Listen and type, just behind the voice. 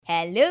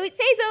Hello, it's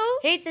Hazel.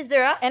 Hey,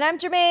 Tizura. And I'm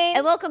Jermaine.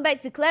 And welcome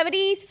back to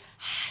Clarity's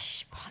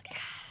Hush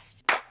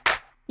Podcast.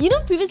 You know,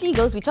 previously,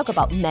 girls, we talked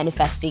about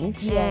manifesting.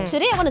 Yes.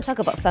 Today, I want to talk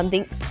about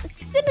something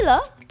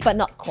similar, but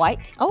not quite.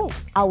 Oh,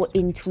 Our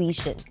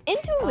intuition.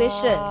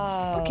 intuition.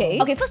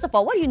 Okay. Okay, first of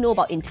all, what do you know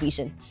about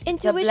intuition? It's a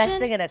Intuition.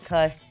 blessing and a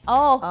curse.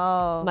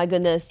 Oh, my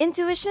goodness.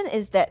 Intuition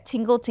is that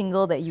tingle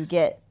that you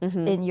get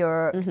in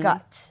your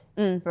gut,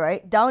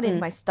 right? Down in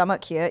my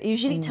stomach here. It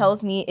usually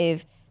tells me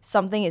if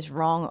something is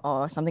wrong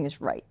or something is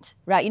right.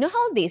 Right, you know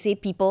how they say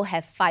people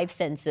have 5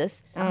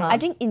 senses? I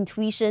think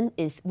intuition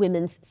is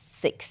women's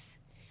 6.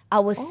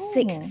 Our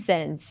sixth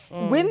sense.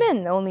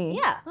 Women only.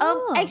 Yeah.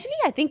 Actually,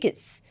 I think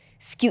it's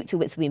skewed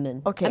towards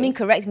women. Okay. I mean,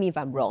 correct me if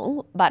I'm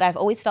wrong, but I've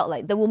always felt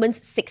like the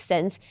woman's sixth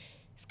sense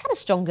is kind of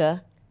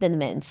stronger than the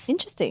men's.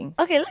 Interesting.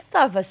 Okay, let's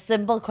start with a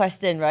simple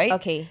question, right?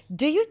 Okay.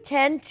 Do you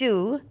tend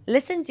to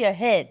listen to your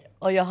head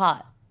or your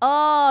heart?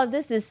 Oh,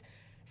 this is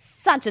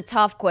such a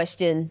tough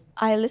question.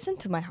 I listen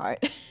to my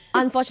heart.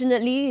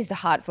 Unfortunately, it's the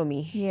hard for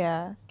me.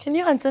 Yeah. Can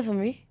you answer for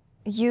me?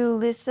 You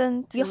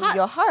listen to Your heart.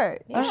 your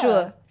heart. For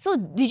sure. So,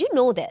 did you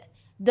know that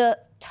the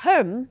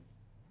term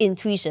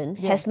intuition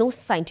has no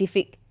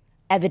scientific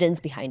evidence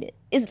behind it?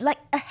 It's like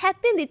a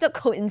happy little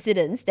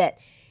coincidence that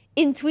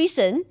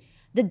intuition,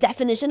 the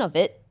definition of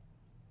it,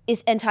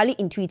 is entirely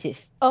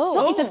intuitive.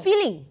 So it's a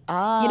feeling.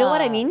 You know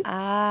what I mean?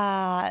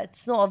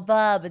 It's not a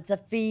verb, it's a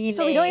feeling.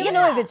 So we don't even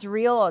know if it's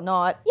real or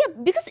not. Yeah,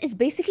 because it's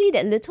basically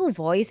that little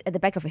voice at the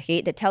back of your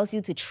head that tells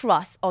you to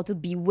trust or to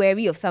be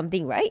wary of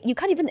something, right? You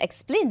can't even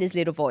explain this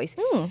little voice.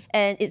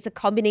 And it's a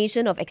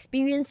combination of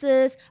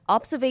experiences,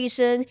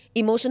 observation,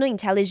 emotional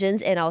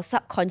intelligence, and our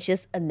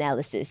subconscious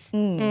analysis.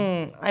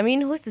 I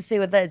mean, who's to say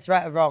whether it's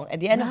right or wrong?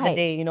 At the end of the Right.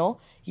 day,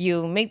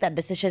 you make that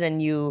decision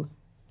and you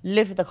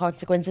live with the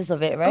consequences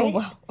of it, right?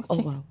 Oh,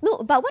 wow. No,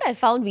 but what I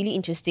found really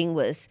interesting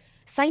was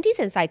scientists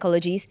and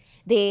psychologists,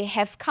 they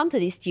have come to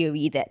this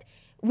theory that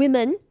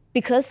women,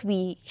 because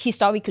we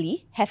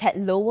historically have had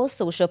lower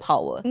social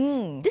power,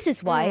 this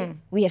is why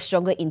we have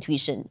stronger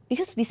intuition.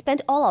 Because we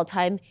spend all our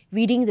time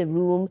reading the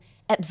room,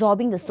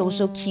 absorbing the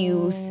social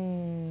cues.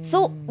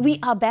 So we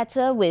are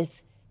better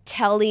with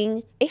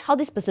telling how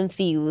this person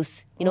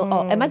feels,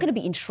 or am I going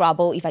to be in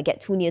trouble if I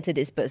get too near to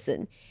this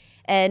person?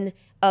 And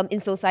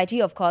in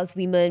society, of course,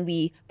 women,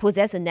 we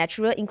possess a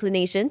natural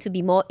inclination to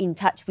be more in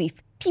touch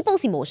with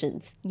people's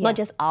emotions, not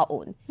just our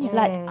own.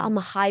 Like, I'm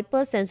a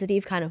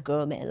hypersensitive kind of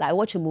girl, man. Like, I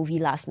watched a movie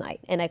last night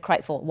and I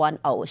cried for 1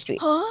 hour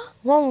straight.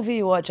 What movie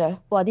you watch?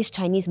 Wow, this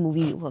Chinese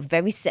movie was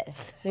very sad.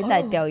 Later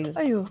I tell you.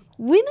 Aiyo.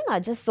 Women are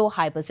just so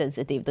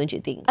hypersensitive, don't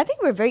you think? I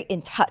think we're very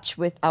in touch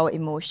with our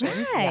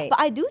emotions. Right. But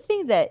I do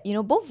think that,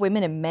 both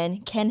women and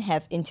men can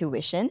have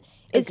intuition.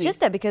 It's Agreed. just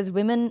that because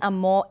women are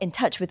more in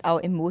touch with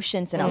our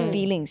emotions and our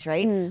feelings,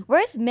 right?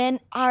 Whereas men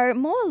are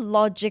more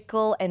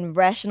logical and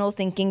rational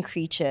thinking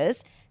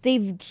creatures. They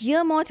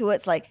gear more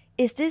towards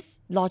is this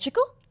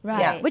logical? Right.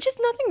 Yeah. Which is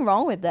nothing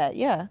wrong with that,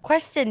 yeah.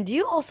 Question, do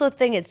you also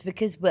think it's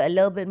because we're a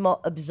little bit more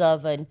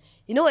observant?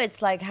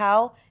 It's like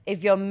how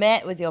if you're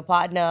met with your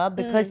partner,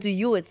 because to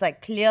you it's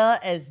like clear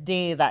as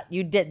day that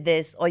you did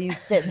this or you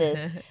said this.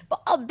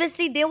 But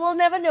obviously they will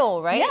never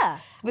know, right? Yeah.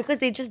 Because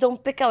they just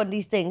don't pick out on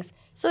these things.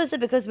 So is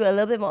it because we're a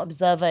little bit more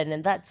observant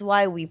and that's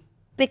why we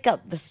pick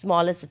up the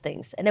smallest of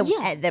things and then we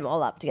add them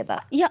all up together?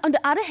 Yeah, on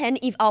the other hand,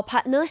 if our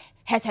partner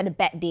has had a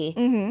bad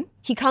day,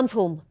 he comes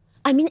home.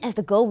 I mean, as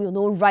the girl, we'll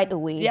know right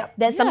away Yep.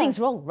 that something's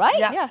wrong, right?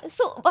 Yeah.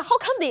 So, but how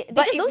come they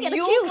But just don't if get the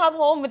you cues? come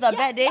home with a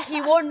bad day, he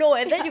won't know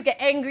and then you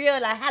get angrier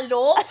like,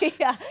 hello?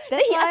 Yeah.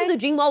 Then he asks you to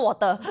drink more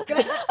water.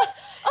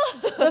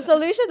 The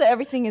solution to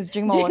everything is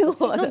drink more Drink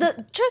water. water.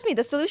 No, trust me,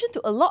 the solution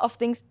to a lot of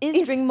things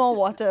is drink more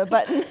water,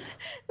 but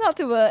not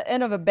to the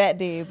end of a bad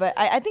day. But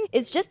I think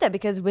it's just that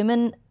because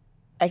women,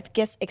 I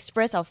guess,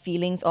 express our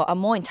feelings or are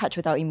more in touch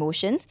with our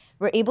emotions,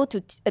 we're able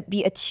to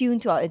be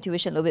attuned to our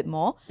intuition a little bit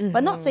more.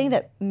 But not saying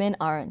that men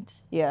aren't.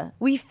 Yeah.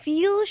 We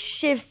feel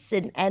shifts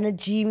in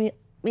energy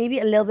maybe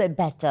a little bit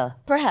better.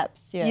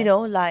 Perhaps, yeah.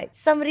 Like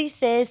somebody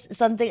says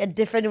something a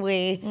different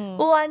way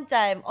one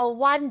time or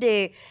one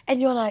day, and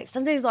you're like,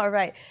 something's not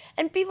right.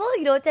 And people,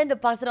 tend to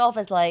pass it off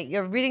as like,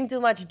 you're reading too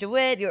much into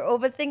it, you're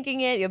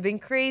overthinking it, you're being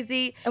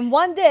crazy. And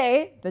one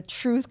day, the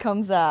truth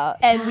comes out.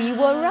 And we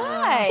were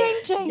right.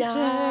 Ching, ching,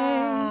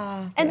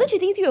 ching. And don't you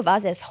think, three of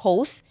us as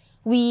hosts,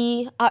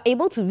 we are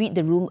able to read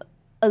the room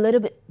a little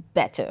bit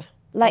better?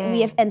 Like we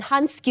have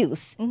enhanced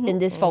skills in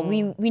this form.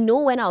 We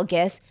know when our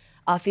guests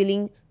are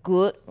feeling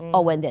good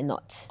or when they're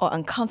not. Or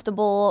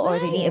uncomfortable, or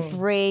they need a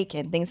break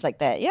and things like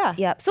that. Yeah.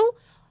 Yeah. So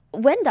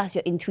when does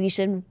your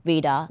intuition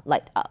radar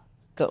light up,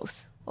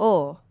 girls?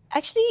 Oh,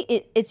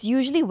 actually, it's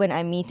usually when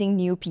I'm meeting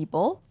new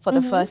people for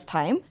the first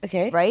time.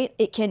 Okay. Right?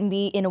 It can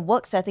be in a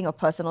work setting or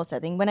personal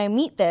setting. When I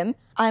meet them,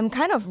 I'm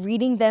kind of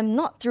reading them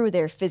not through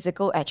their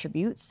physical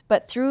attributes,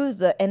 but through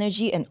the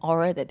energy and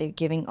aura that they're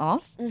giving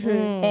off.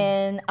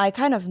 And I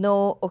kind of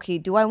know, okay,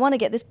 do I want to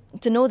get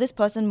to know this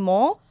person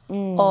more?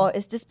 Or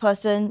is this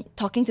person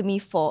talking to me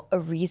for a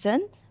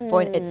reason,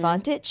 for an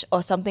advantage,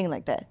 or something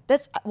like that?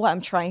 That's what I'm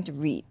trying to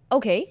read.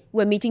 Okay,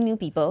 we're meeting new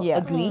people. Yeah.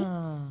 Agree.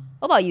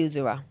 What about you,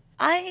 Zura?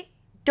 I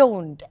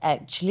don't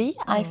actually.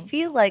 I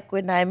feel like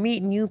when I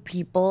meet new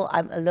people,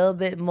 I'm a little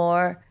bit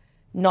more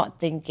not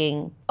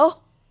thinking.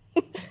 Oh,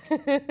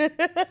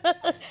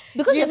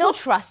 Because you're so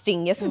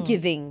trusting, you're so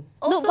giving.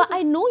 No, Also- but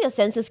I know your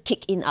senses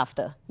kick in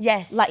after.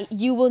 Yes. Like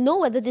you will know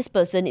whether this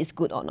person is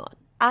good or not.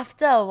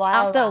 After a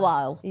while. After a lah.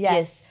 while,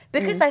 yes.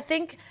 Because I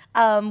think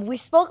we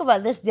spoke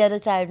about this the other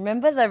time.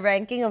 Remember the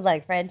ranking of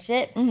like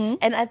friendship?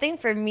 And I think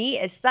for me,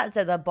 it starts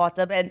at the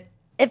bottom. And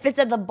if it's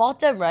at the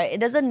bottom, right, it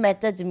doesn't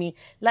matter to me.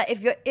 Like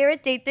if you're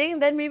irritating,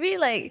 then maybe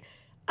like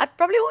I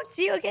probably won't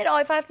see you again.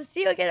 Or if I have to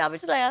see you again, I'll be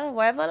just like,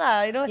 whatever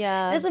lah. You know,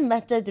 Yeah. it doesn't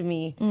matter to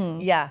me.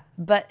 Yeah.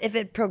 But if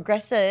it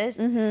progresses,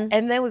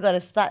 and then we got to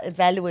start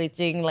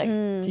evaluating like,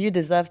 do you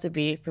deserve to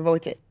be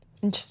promoted?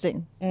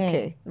 interesting.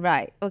 Okay.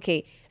 Right.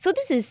 Okay. So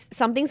this is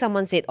something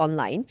someone said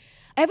online.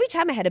 Every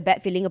time I had a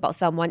bad feeling about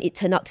someone, it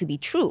turned out to be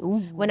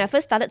true. When I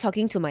first started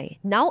talking to my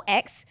now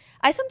ex,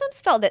 I sometimes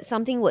felt that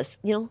something was,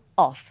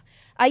 off.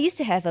 I used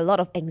to have a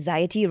lot of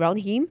anxiety around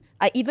him.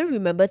 I even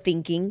remember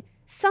thinking,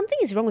 something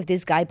is wrong with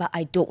this guy, but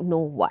I don't know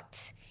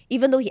what.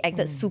 Even though he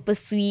acted super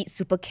sweet,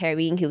 super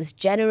caring, he was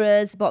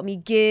generous, bought me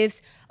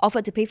gifts,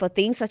 offered to pay for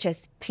things such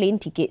as plane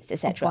tickets,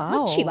 etc.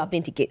 Not cheap,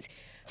 plane tickets.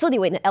 So they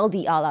were in an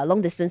LDR,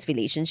 long distance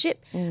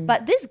relationship.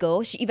 But this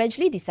girl, she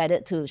eventually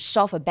decided to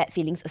shove her bad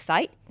feelings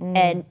aside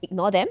and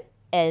ignore them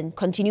and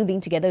continue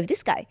being together with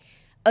this guy.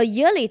 A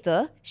year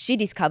later, she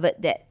discovered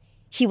that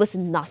he was a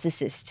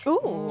narcissist.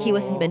 He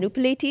was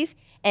manipulative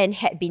and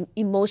had been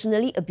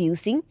emotionally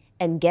abusing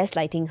and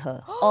gaslighting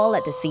her all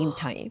at the same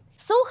time.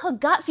 So her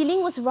gut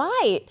feeling was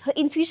right. Her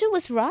intuition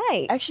was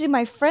right. Actually,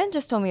 my friend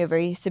just told me a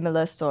very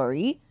similar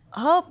story.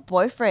 Her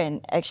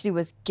boyfriend actually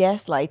was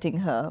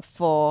gaslighting her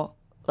for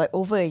like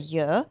over a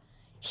year.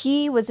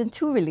 He was in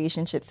 2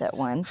 relationships at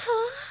once.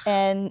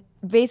 And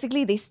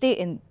basically, they stayed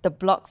in the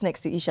blocks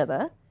next to each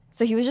other.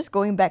 So he was just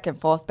going back and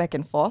forth,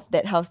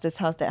 that house, this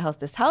house, that house,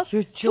 this house.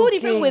 You're 2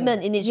 different joking.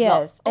 women in each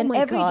block. Yes, Oh and my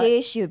every God. day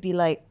she would be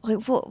like,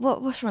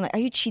 what's wrong? Like, are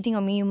you cheating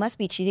on me? You must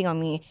be cheating on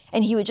me.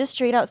 And he would just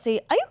straight out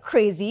say, are you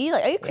crazy?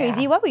 Like, are you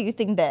crazy? Yeah. Why would you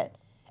think that?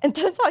 And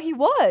turns out he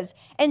was.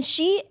 And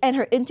she and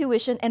her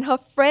intuition and her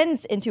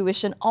friend's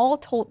intuition all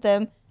told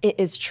them it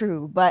is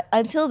true. But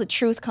until the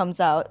truth comes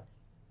out,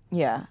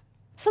 yeah.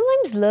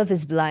 Sometimes love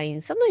is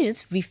blind. Sometimes you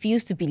just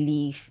refuse to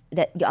believe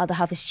that your other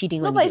half is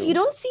cheating No, on but you. if you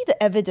don't see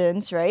the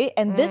evidence, right,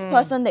 and this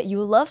person that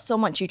you love so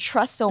much, you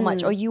trust so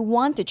much, or you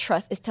want to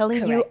trust is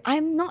telling you, Correct.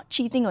 I'm not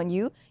cheating on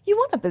you, you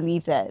want to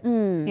believe that.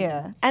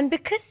 Yeah. And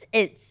because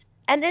it's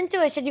an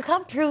intuition, you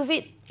can't prove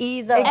it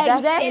either.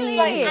 Exactly. It's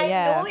like, I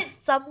Yeah. know it's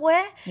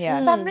somewhere.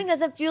 Yeah. Something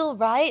doesn't feel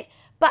right,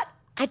 but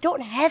I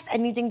don't have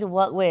anything to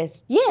work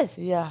with. Yes.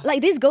 Yeah. Like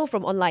this girl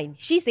from online.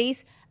 She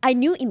says, I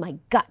knew in my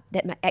gut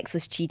that my ex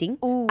was cheating.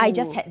 I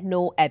just had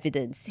no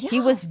evidence. He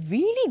was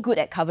really good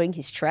at covering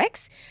his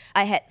tracks.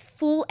 I had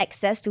full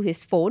access to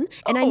his phone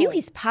and I knew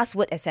his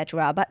password,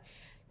 etc. But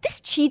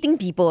these cheating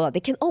people, they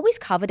can always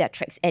cover their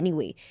tracks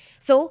anyway.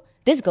 So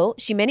this girl,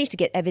 she managed to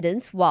get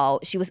evidence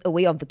while she was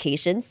away on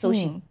vacation. So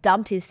she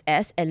dumped his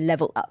ass and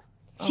leveled up.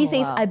 She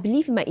says, I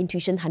believe in my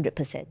intuition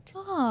 100%.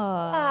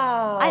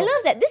 Ah, I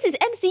love that. This is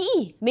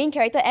MCE, main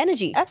character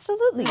energy.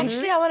 absolutely.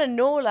 Actually, I want to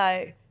know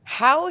like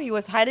how he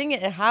was hiding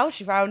it and how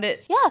she found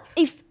it. Yeah,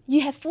 if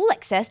you have full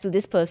access to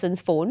this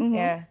person's phone,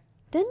 Yeah.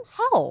 then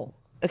how?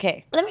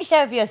 Okay, let me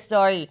share with you a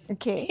story.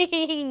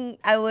 Okay.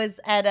 I was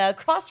at a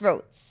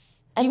crossroads.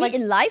 You mean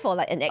in life or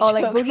like an extra Or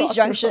like Bugis crossroad?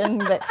 Junction,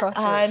 that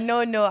crossroad.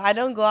 No, I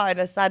don't go out when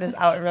the sun is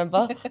out,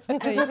 remember?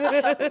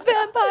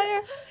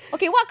 Vampire.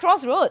 Okay, what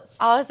crossroads?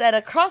 I was at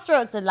a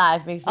crossroads in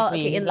life, basically. Oh,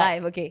 okay, in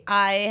Like, life, okay.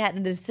 I had a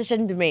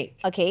decision to make.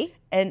 Okay.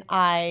 And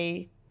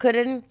I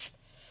couldn't,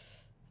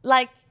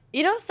 like,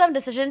 you know, some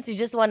decisions you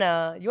just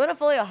wanna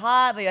follow your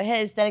heart, but your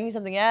head is telling you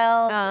something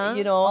else.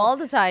 You know, all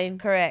the time.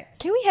 correct.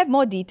 Can we have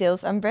more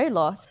details? I'm very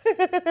lost.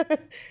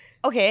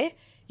 Okay,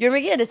 you're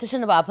making a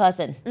decision about a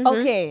person.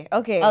 Okay,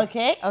 okay.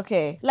 Okay,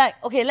 Okay. Like,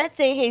 okay, let's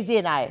say Hazy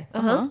and I,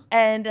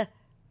 and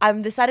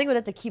I'm deciding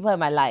whether to keep her in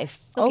my life.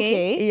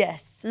 Okay.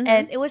 Yes.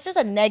 And it was just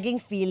a nagging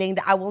feeling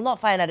that I will not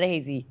find another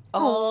Hazy.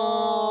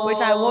 Oh. Which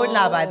I won't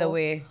lah, by the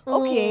way.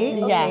 Okay.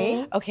 Yeah.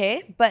 Okay.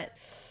 Okay. But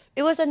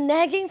it was a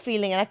nagging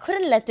feeling and I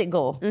couldn't let it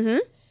go.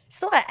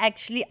 So I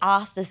actually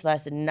asked this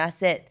person and I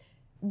said,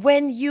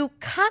 when you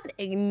can't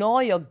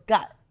ignore your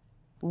gut,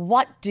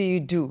 what do you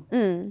do?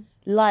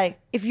 Like,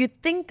 if you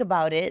think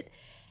about it,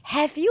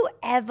 have you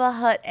ever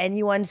heard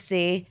anyone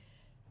say,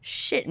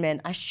 shit,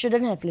 man, I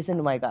shouldn't have listened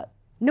to my gut?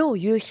 No,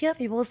 you hear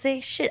people say,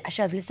 shit, I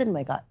should have listened to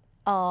my gut.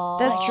 Oh.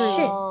 That's true.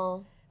 Shit.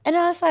 And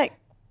I was like,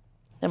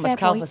 that must Fair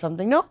count point. for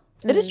something, no?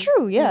 It is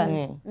true,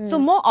 yeah. So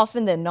more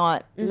often than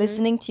not,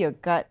 listening to your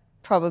gut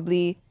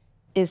probably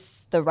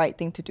is the right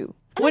thing to do.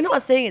 We're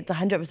not saying it's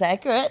 100%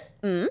 accurate.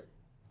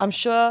 I'm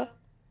sure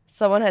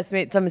someone has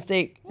made some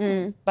mistake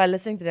by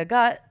listening to their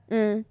gut,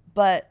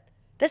 but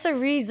there's a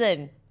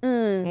reason.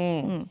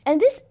 And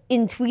this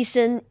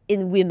intuition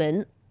in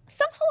women,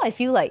 somehow I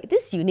feel like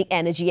this unique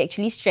energy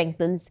actually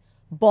strengthens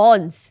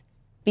bonds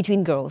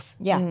between girls.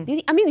 Yeah.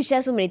 I mean, we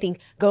share so many things.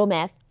 Girl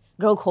math,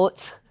 girl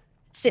codes,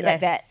 shit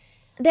like that. Yes.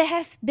 there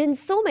have been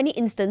so many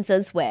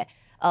instances where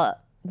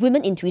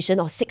women intuition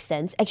or sixth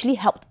sense actually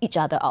helped each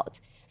other out.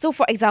 So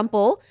for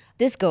example,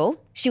 this girl,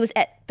 she was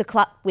at the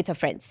club with her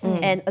friends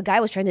and a guy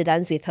was trying to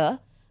dance with her,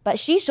 but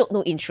she showed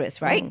no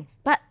interest, right?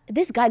 But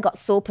this guy got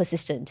so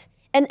persistent.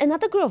 And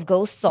another group of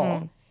girls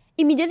saw,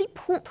 immediately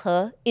pulled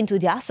her into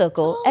their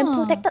circle and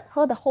protected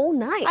her the whole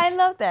night. I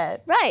love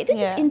that. Right, this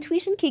Yeah. is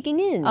intuition kicking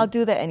in. I'll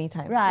do that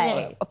anytime.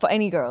 Right. For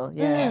any girl.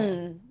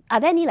 Yeah. Are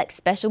there any like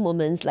special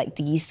moments like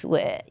these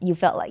where you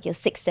felt like your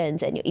sixth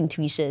sense and your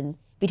intuition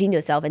between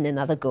yourself and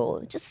another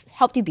girl just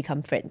helped you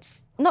become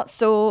friends? Not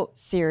so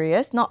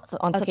serious, not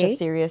on such Okay. a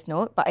serious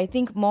note, but I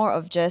think more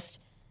of just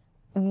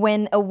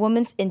when a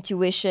woman's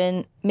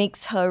intuition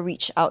makes her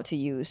reach out to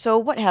you. So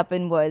what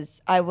happened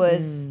was I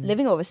was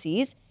living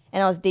overseas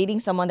and I was dating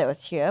someone that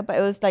was here, but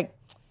it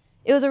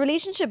was a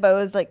relationship, but it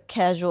was like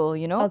casual,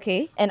 you know?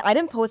 Okay. And I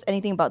didn't post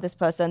anything about this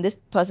person. This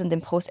person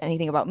didn't post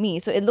anything about me.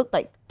 So it looked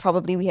like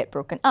probably we had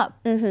broken up.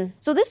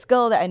 So this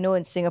girl that I know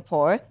in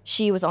Singapore,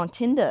 she was on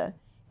Tinder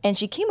and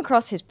she came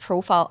across his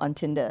profile on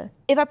Tinder.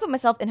 If I put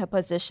myself in her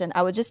position,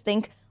 I would just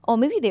think, oh,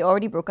 maybe they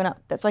already broken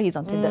up. That's why he's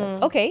on Tinder.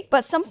 Okay.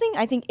 But something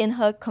I think in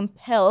her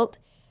compelled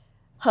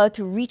her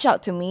to reach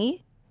out to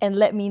me and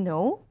let me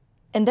know.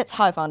 And that's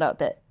how I found out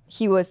that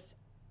he was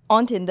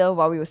on Tinder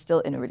while we were still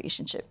in a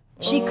relationship.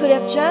 She could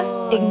have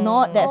just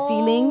ignored that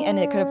feeling and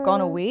it could have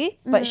gone away,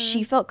 but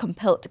she felt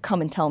compelled to come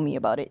and tell me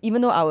about it,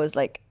 even though I was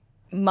like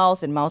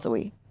miles and miles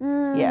away.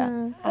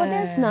 Yeah. Oh,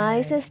 that's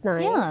nice. That's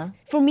nice. Yeah.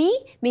 For me,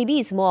 maybe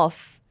it's more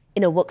of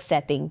in a work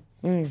setting.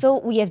 So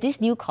we have this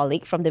new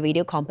colleague from the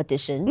radio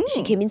competition.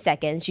 She came in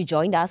second. She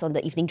joined us on the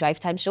evening drive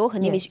time show. Her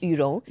name is Yes. Yu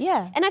Rong.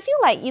 Yeah. And I feel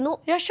like, you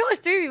know, Your show is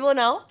 3 people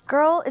now.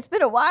 Girl, it's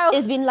been a while.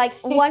 it's been like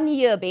 1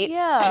 year, babe.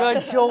 yeah.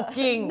 You're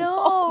joking.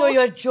 No. No,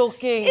 you're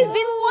joking. It's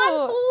been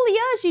 1 full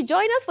year. She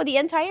joined us for the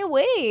entire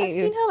way. I've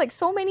seen her like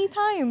so many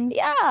times.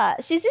 Yeah,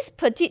 she's this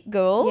petite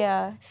girl.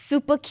 Yeah.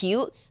 Super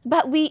cute.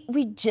 But we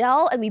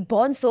gel and we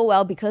bond so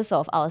well because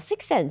of our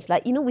sixth sense.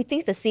 Like, you know, we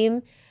think the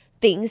same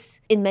things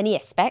in many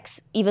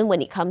aspects, even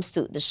when it comes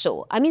to the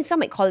show. I mean, some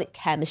might call it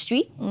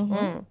chemistry.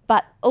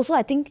 But also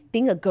I think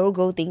being a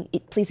girl thing,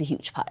 it plays a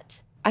huge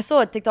part. I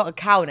saw a TikTok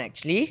account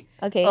actually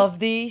Okay. of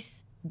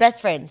these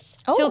best friends,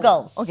 two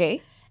girls.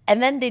 Okay.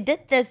 And then they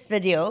did this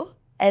video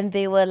and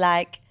they were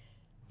like,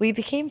 we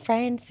became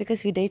friends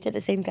because we dated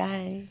the same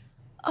guy.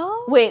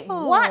 Oh. Wait,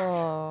 what?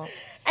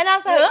 And I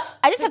was like, huh?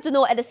 I just have to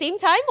know at the same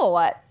time or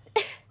what?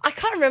 I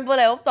can't remember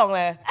leh, 我不懂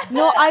leh.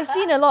 No, I've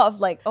seen a lot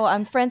of like, oh,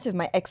 I'm friends with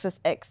my ex's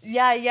ex.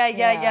 Yeah,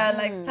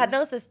 like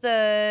Tanang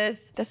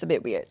sisters. That's a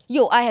bit weird.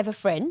 Yo, I have a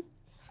friend.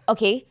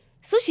 Okay,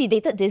 so she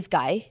dated this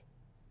guy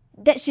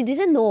that she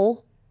didn't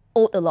know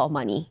owed a lot of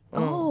money.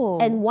 Oh.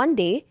 And one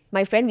day,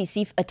 my friend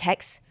received a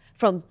text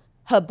from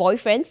her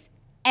boyfriend's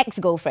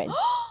ex-girlfriend.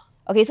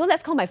 Okay, so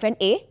let's call my friend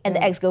A and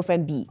the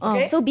ex-girlfriend B.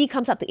 Okay. So B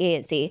comes up to A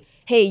and say,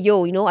 hey,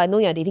 yo, you know, I know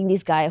you're dating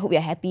this guy. I hope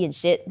you're happy and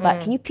shit.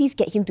 But can you please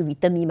get him to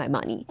return me my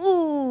money?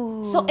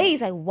 So A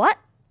is like, what?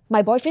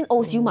 My boyfriend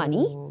owes you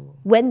money?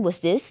 When was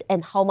this?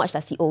 And how much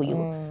does he owe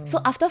you? So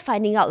after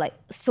finding out like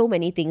so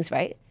many things,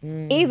 right?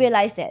 A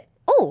realized that,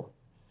 oh,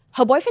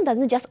 her boyfriend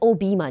doesn't just owe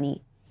B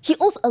money. He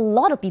owes a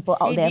lot of people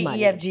out there money.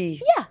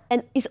 CDEFG. Yeah,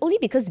 and it's only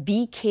because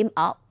B came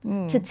up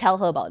to tell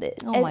her about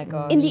it. Oh And my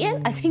gosh. In the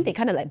end, I think they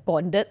kind of like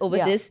bonded over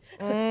Yeah. this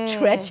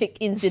tragic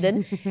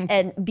incident.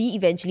 And B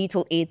eventually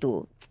told A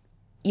to,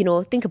 you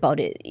know, think about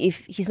it.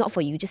 If he's not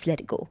for you, just let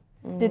it go.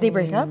 Did they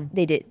break up?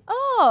 They did.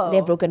 Oh.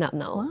 They're broken up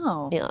now.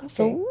 Wow. Yeah. Okay.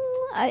 So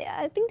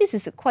I think this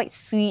is quite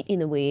sweet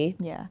in a way.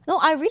 Yeah. No,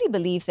 I really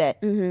believe that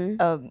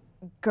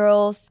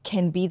girls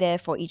can be there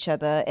for each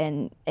other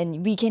and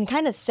we can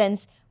kind of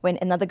sense when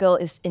another girl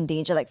is in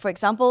danger. Like, for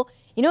example,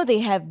 you know, they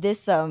have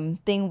this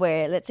thing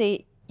where, let's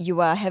say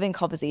you are having a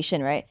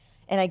conversation, right?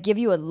 And I give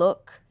you a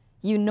look,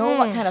 you know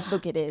what kind of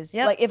look it is.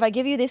 Yep. Like, if I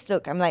give you this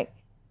look, I'm like,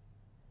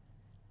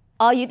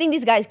 Oh, you think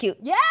this guy is cute?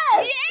 yes!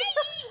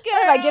 Yay,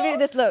 What if I give you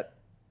this look?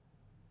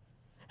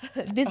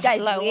 This guy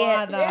is Like, weird.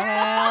 what the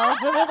hell?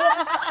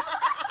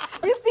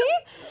 You see?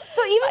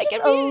 So even I just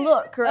can a read it.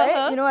 look,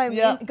 right? You know what I mean?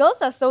 Yeah.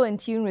 Girls are so in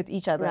tune with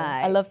each other.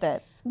 I Right. love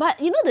that. But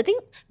you know, the thing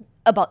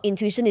about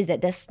intuition is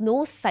that there's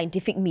no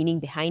scientific meaning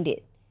behind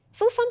it.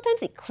 So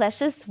sometimes it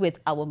clashes with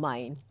our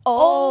mind.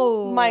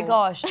 Oh my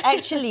gosh.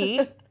 Actually,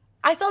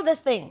 I saw this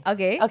thing.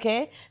 Okay.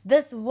 Okay.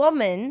 This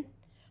woman,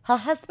 her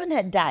husband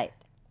had died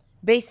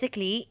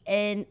basically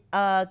in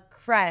a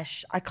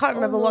crash. I can't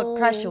remember what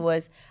crash it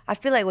was. I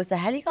feel like it was a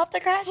helicopter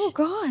crash. Oh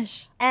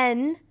gosh.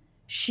 And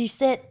she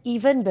said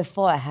even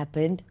before it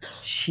happened,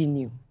 she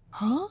knew.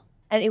 Huh?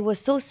 And it was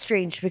so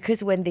strange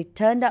because when they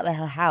turned up at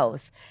her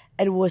house,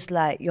 it was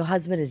like, your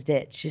husband is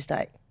dead. She's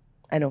like,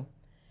 I know.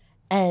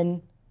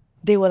 And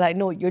they were like,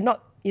 no, you're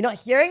not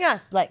hearing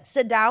us. Like,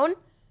 sit down.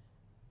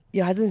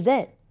 Your husband's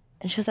dead.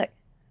 And she was like,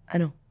 I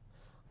know.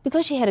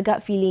 Because she had a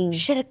gut feeling.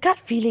 She had a gut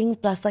feeling,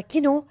 plus, like,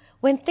 you know,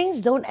 when things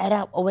don't add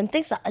up or when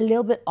things are a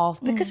little bit off,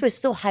 because we're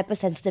still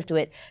hypersensitive to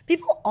it,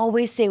 people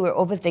always say we're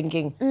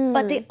overthinking,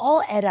 but they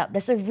all add up.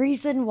 There's a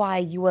reason why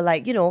you were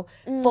like, you know,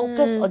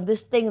 focused on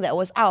this thing that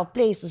was out of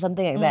place or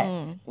something like that.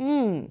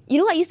 You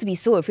know, I used to be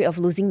so afraid of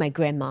losing my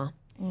grandma.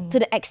 To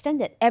the extent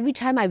that every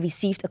time I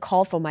received a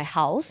call from my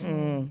house,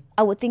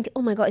 I would think,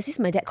 oh my God, is this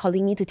my dad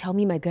calling me to tell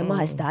me my grandma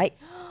has died?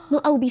 No,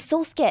 I would be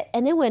so scared.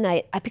 And then when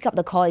I pick up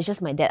the call, it's just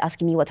my dad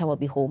asking me what time I'll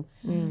be home.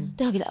 Then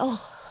I'll be like,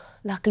 oh,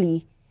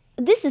 luckily.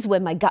 This is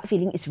when my gut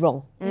feeling is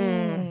wrong.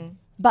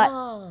 But,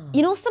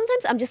 you know,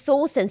 sometimes I'm just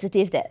so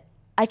sensitive that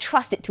I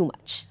trust it too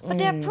much. But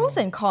there are pros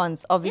and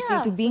cons, obviously,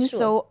 Yeah, to being for sure.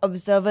 so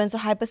observant, so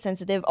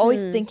hypersensitive,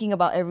 always thinking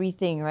about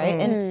everything, right?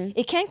 And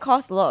it can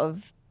cause a lot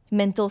of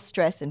mental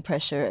stress and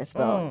pressure as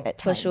well at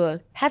For times.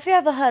 sure. Have you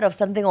ever heard of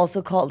something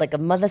also called like a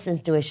mother's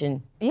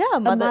intuition? Yeah, A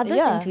mother's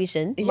yeah.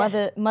 intuition.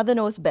 Mother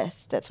knows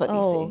best. That's what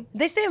they say.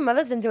 They say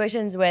mother's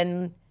intuition is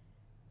when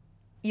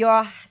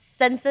your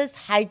senses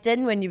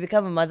heighten when you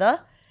become a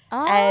mother,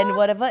 and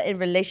whatever in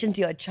relation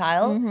to your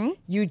child,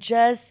 you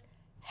just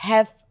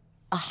have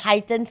a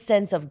heightened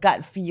sense of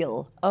gut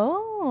feel.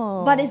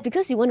 Oh. But it's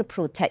because you want to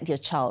protect your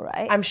child,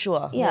 right? I'm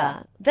sure.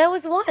 Yeah. There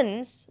was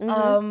once,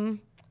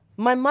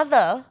 my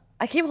mother,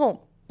 I came home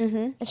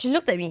and she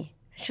looked at me.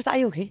 She was like, "Are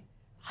you okay?"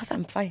 I was like,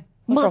 "I'm fine."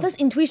 What's wrong?" Mother's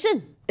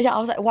intuition. Yeah, I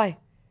was like, "Why?"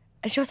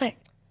 And she was like,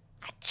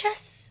 "I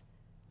just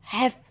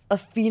have a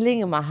feeling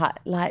in my heart,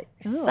 like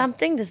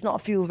something does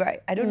not feel right.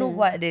 I don't know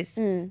what it is.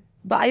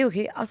 But are you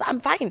okay?" I was like,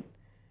 "I'm fine."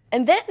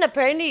 And then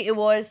apparently it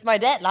was my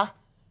dad lah.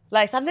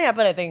 Like something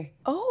happened, I think.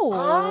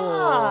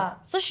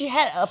 So she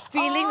had a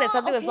feeling that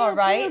something was not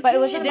right, But it she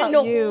wasn't didn't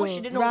about know you. who, she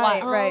didn't know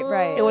right, what.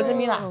 Right. It wasn't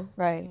me lah.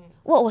 Right.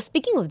 Well,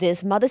 speaking of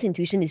this, mother's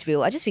intuition is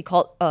real. I just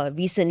recalled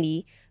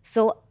recently.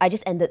 So I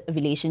just ended a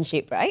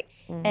relationship, right?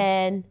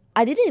 And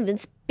I didn't even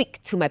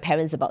speak to my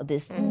parents about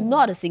this.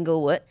 Not a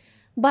single word.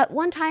 But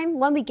one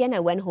weekend, I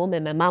went home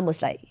and my mom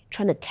was like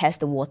trying to test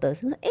the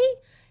waters. I'm like, hey,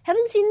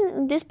 haven't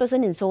seen this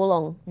person in so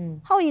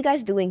long. How are you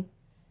guys doing?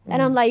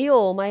 And I'm like,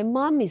 yo, my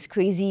mom is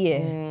crazy.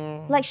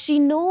 Like, she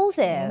knows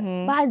but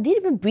I didn't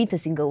even breathe a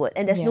single word.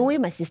 And there's no way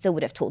my sister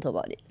would have told her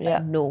about it. Like,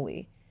 Yeah. no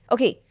way.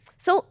 Okay,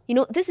 so, you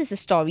know, this is a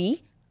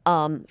story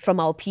from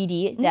our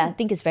PD that I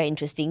think is very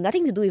interesting.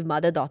 Nothing to do with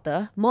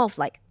mother-daughter, more of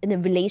like in a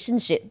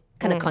relationship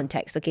kind of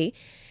context, okay?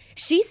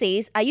 She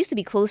says, I used to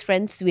be close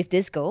friends with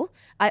this girl.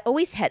 I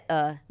always had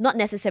a not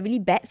necessarily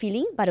bad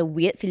feeling, but a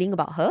weird feeling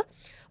about her.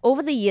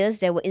 Over the years,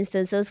 there were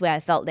instances where I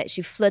felt that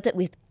she flirted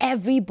with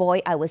every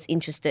boy I was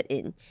interested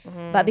in.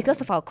 But because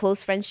of our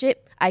close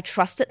friendship, I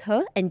trusted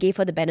her and gave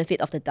her the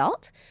benefit of the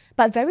doubt.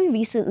 But very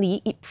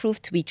recently, it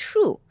proved to be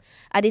true.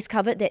 I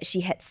discovered that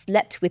she had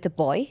slept with a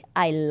boy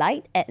I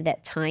liked at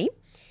that time.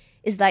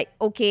 It's like,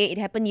 okay, it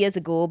happened years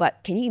ago,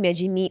 but can you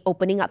imagine me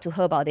opening up to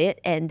her about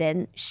it and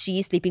then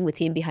she sleeping with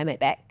him behind my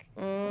back?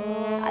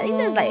 I think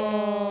that's like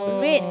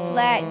red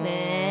flag,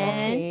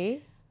 man.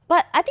 Okay.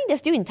 But I think they're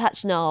still in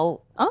touch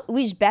now,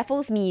 which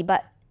baffles me.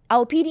 But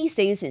our PD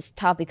says it's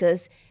tough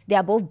because they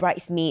are both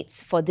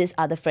bridesmaids for this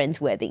other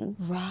friend's wedding.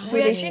 Right. So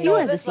We they actually still know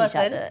have to this see each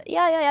person? other.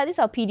 Yeah. This is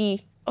our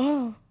PD.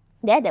 Oh.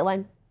 That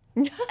one.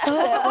 She's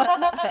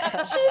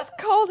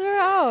called her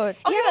out.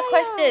 Okay, Yeah, but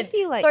question. I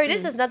feel like- Sorry,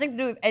 this has nothing to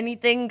do with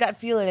anything, gut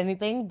feel or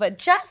anything, but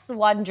just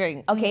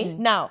wondering. Okay.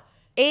 Now,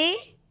 A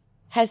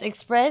has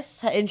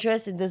expressed her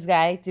interest in this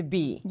guy to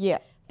B. Yeah.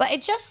 But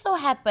it just so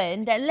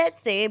happened that,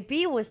 let's say,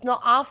 B was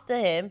not after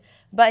him,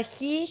 but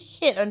he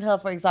hit on her,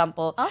 for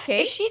example.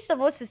 Okay. Is she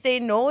supposed to say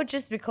no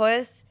just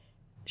because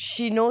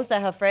she knows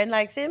that her friend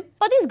likes him?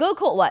 But this girl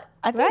code what?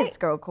 I think right? it's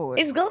girl code.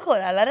 It's girl code,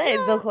 Lada.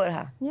 It's girl code,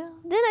 huh? yeah.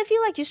 Then I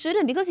feel like you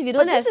shouldn't because if you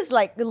don't But have... this is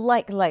like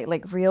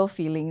real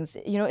feelings.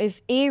 You know,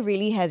 if A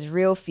really has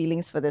real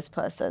feelings for this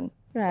person.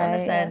 Right.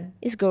 Understand.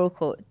 It's girl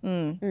code.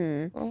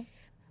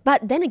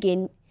 But then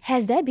again,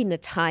 has there been a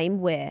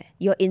time where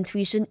your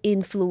intuition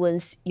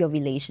influenced your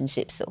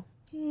relationship? So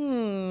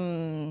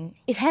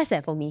it has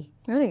that for me.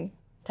 Really?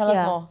 Tell us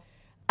Yeah. more.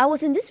 I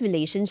was in this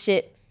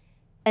relationship,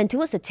 and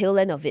towards the tail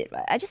end of it,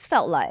 right, I just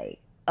felt like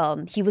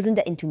he wasn't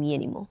that into me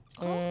anymore.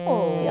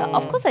 Oh. Yeah,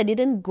 of course, I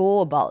didn't go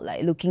about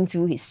like looking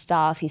through his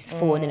stuff, his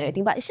phone, and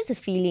everything. But it's just a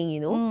feeling, you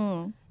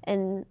know.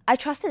 And I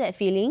trusted that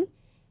feeling.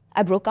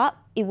 I broke up.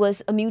 It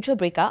was a mutual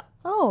breakup.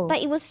 Oh.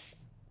 Like it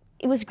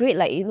was great.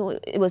 Like, you know,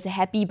 it was a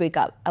happy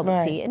breakup, I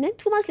would say. And then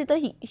 2 months later,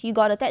 he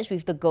got attached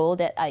with the girl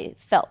that I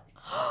felt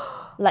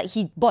like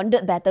he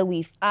bonded better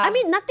with. I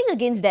mean, nothing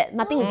against that.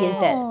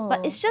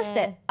 But it's just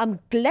that I'm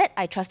glad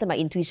I trusted my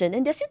intuition,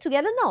 and they're still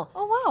together now.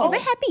 Oh, wow. I'm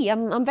very happy.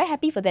 I'm very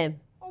happy for them.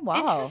 Oh, wow.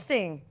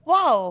 Interesting.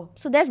 Wow.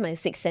 So that's my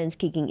sixth sense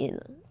kicking in.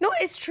 No,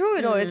 it's true,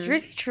 you know, it's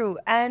really true.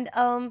 And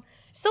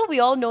so we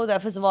all know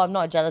that, first of all, I'm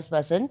not a jealous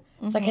person.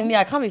 Secondly,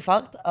 I can't be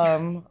fucked.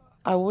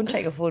 I won't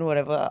check your phone,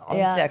 whatever. Honestly,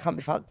 Yeah. I can't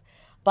be fucked.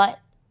 But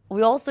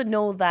we also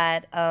know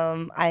that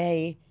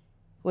I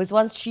was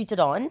once cheated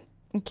on.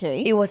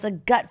 Okay. It was a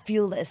gut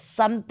feel that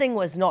something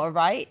was not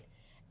right,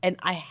 and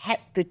I had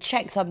to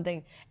check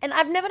something. And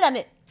I've never done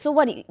it. So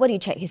what do you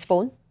check? His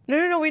phone?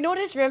 No, we know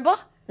this, remember?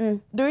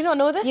 Do we not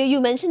know this? You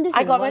mentioned this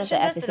I in got one of the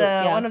mentioned this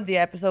episodes. in one of the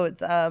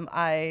episodes.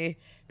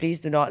 Please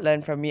do not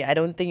learn from me. I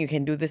don't think you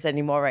can do this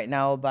anymore right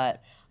now.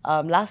 But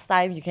last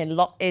time you can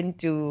log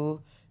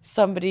into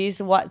somebody's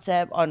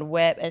WhatsApp on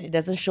web and it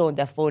doesn't show on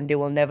their phone. They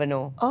will never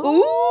know.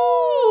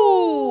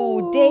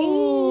 Ooh,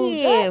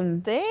 damn.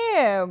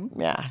 Damn.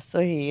 Yeah. So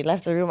he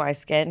left the room. I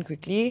scanned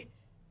quickly.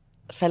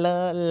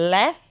 Fella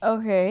left.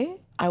 Okay.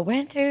 I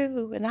went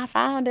through and I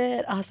found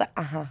it. I was like,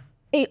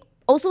 Hey,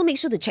 also make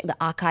sure to check the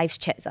archives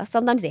chats.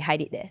 Sometimes they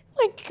hide it there.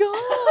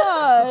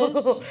 Oh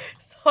my gosh.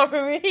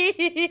 Sorry.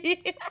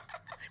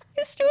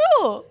 It's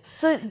true.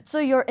 So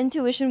your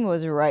intuition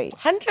was right.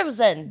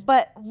 100%.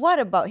 But what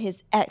about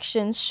his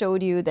actions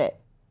showed you that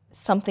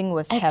something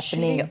was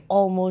Actually, happening?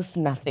 almost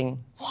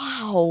nothing.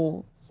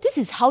 Wow. This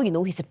is how you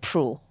know he's a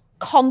pro.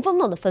 Confirm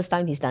not the first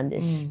time he's done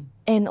this.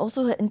 And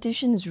also her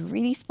intuition is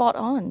really spot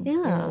on.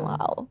 Yeah.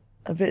 Wow.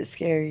 A bit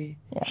scary.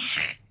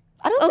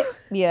 I don't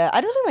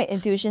think my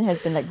intuition has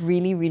been like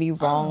really, really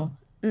wrong.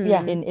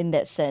 Yeah. In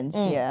that sense,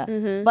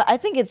 But I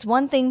think it's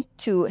one thing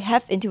to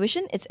have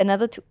intuition; it's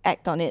another to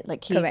act on it,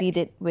 like Casey Correct.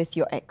 did with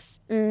your ex.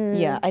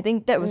 Yeah, I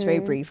think that was very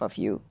brave of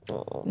you.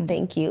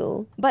 Thank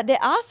you. But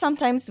there are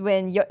sometimes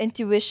when your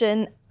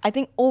intuition, I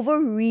think, over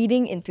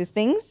reading into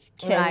things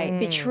can Right.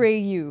 betray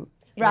you.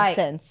 In a Right.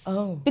 sense.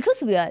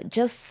 Because we are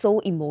just so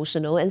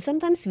emotional and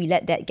sometimes we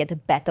let that get the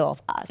better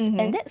of us.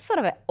 And that sort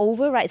of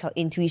overrides our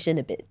intuition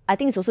a bit. I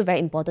think it's also very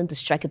important to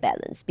strike a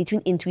balance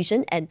between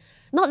intuition and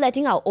not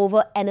letting our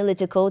over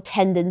analytical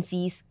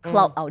tendencies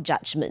cloud our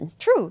judgment.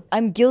 True.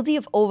 I'm guilty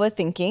of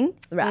overthinking.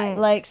 Right.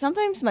 Like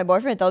sometimes my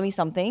boyfriend will tell me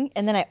something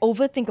and then I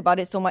overthink about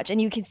it so much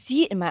and you can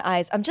see it in my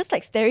eyes. I'm just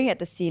like staring at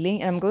the ceiling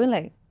and I'm going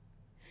like,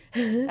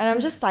 and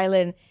I'm just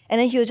silent. And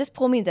then he'll just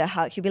pull me into a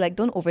hug. He'll be like,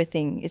 don't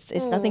overthink. It's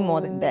nothing more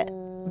than that.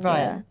 Right.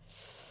 Yeah.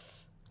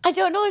 I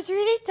don't know. It's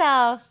really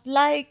tough.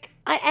 Like,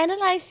 I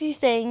analyze these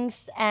things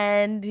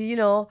and,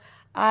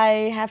 I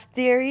have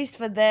theories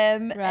for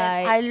them.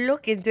 Right. And I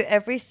look into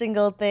every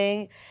single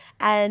thing.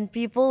 And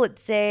people would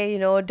say,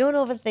 don't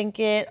overthink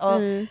it. Or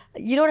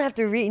you don't have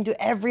to read into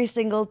every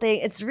single thing.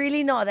 It's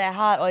really not that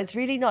hard. Or it's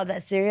really not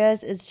that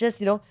serious. It's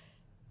just,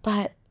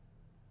 but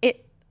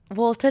it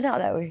will turn out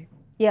that way.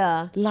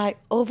 Yeah. Like,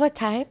 over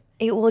time,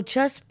 it will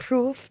just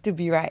prove to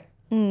be right.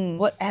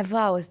 Whatever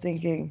I was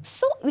thinking.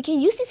 So we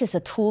can use this as a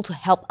tool to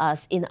help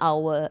us in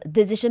our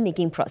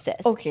decision-making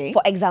process. Okay.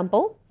 For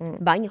example,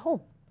 buying a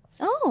home.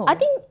 Oh. I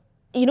think,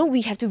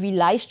 we have to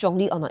rely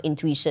strongly on our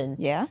intuition.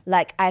 Yeah.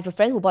 Like, I have a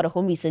friend who bought a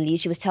home recently.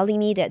 She was telling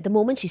me that the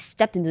moment she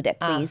stepped into that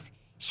place,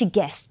 she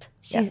gasped.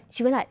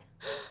 She went like,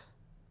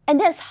 and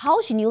that's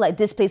how she knew like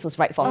this place was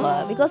right for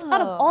her. Because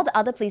out of all the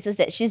other places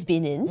that she's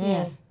been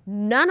in,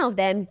 none of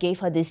them gave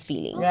her this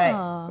feeling.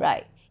 Right.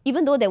 Right.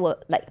 Even though there were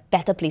like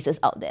better places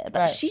out there. But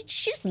Right. she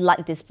just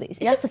liked this place.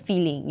 It's just a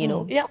feeling,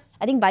 Yep.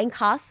 I think buying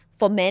cars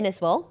for men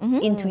as well,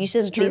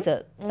 intuition plays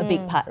a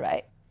big part,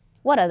 right?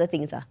 What other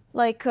things are?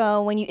 Like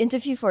when you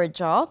interview for a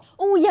job,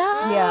 Oh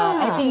yeah.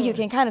 yeah, I think you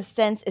can kind of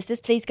sense, is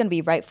this place going to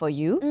be right for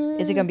you?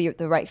 Is it going to be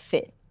the right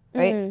fit?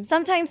 Right?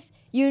 Sometimes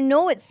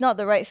it's not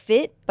the right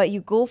fit, but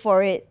you go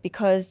for it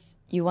because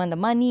you want the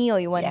money or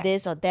you want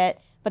this or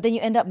that, but then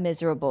you end up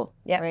miserable,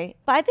 right?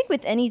 But I think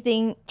with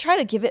anything, try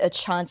to give it a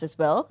chance as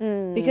well.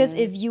 Because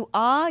if you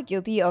are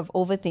guilty of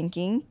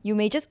overthinking, you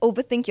may just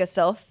overthink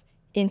yourself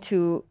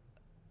into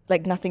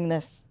like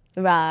nothingness.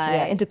 Right.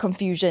 Yeah, into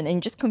confusion and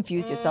you just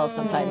confuse yourself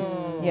sometimes.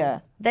 Yeah.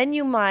 Then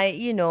you might,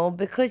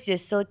 because you're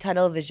so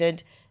tunnel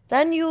visioned,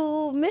 then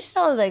you miss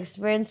all the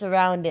experience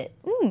around it.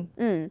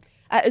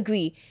 I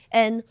agree.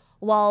 And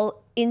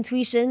while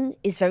intuition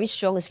is very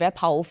strong, it's very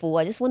powerful,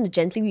 I just want to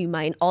gently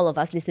remind all of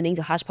us listening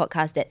to Hush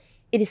Podcast that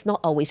it is not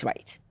always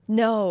right.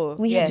 No.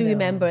 We have to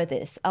remember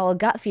this. Our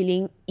gut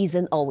feeling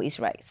isn't always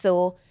right.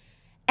 So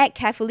act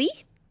carefully,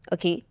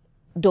 okay?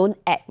 Don't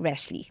act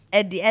rashly.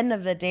 At the end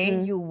of the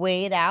day, you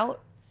weigh it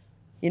out.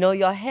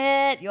 Your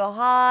head, your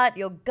heart,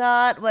 your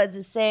gut, what is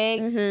it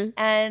saying?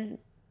 And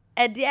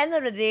at the end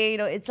of the day,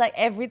 it's like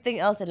everything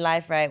else in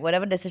life, right?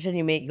 Whatever decision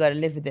you make, you got to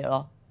live with it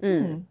all.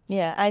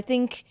 Yeah, I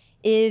think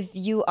if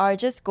you are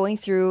just going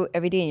through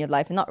every day in your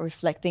life and not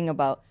reflecting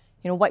about,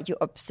 what you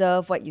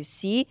observe, what you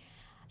see,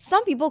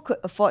 some people could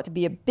afford to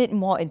be a bit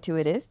more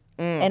intuitive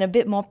and a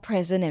bit more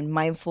present and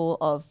mindful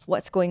of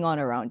what's going on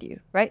around you,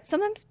 right?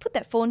 Sometimes put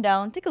that phone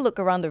down, take a look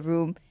around the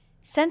room,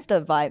 sense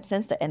the vibe,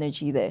 sense the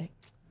energy there.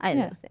 I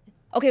love that.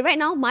 Okay, right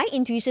now, my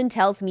intuition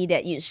tells me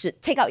that you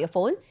should take out your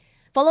phone,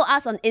 follow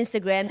us on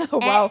Instagram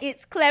Wow. at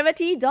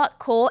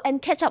itsclarity.co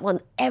and catch up on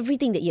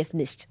everything that you've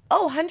missed.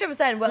 Oh,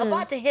 100%. We're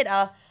about to hit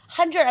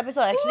 100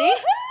 episode actually.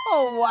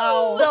 Oh,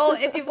 wow.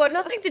 So if you've got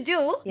nothing to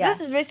do, this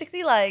is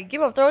basically like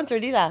Game of Thrones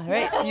already lah,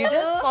 right? You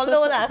just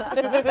follow lah.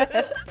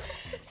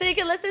 So you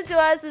can listen to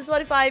us on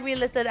Spotify, me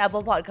listen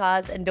Apple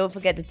Podcasts, and don't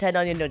forget to turn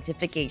on your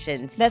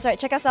notifications. That's right.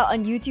 Check us out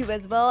on YouTube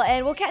as well.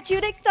 And we'll catch you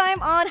next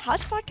time on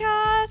Hush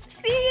Podcast.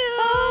 See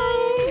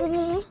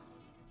you. Bye.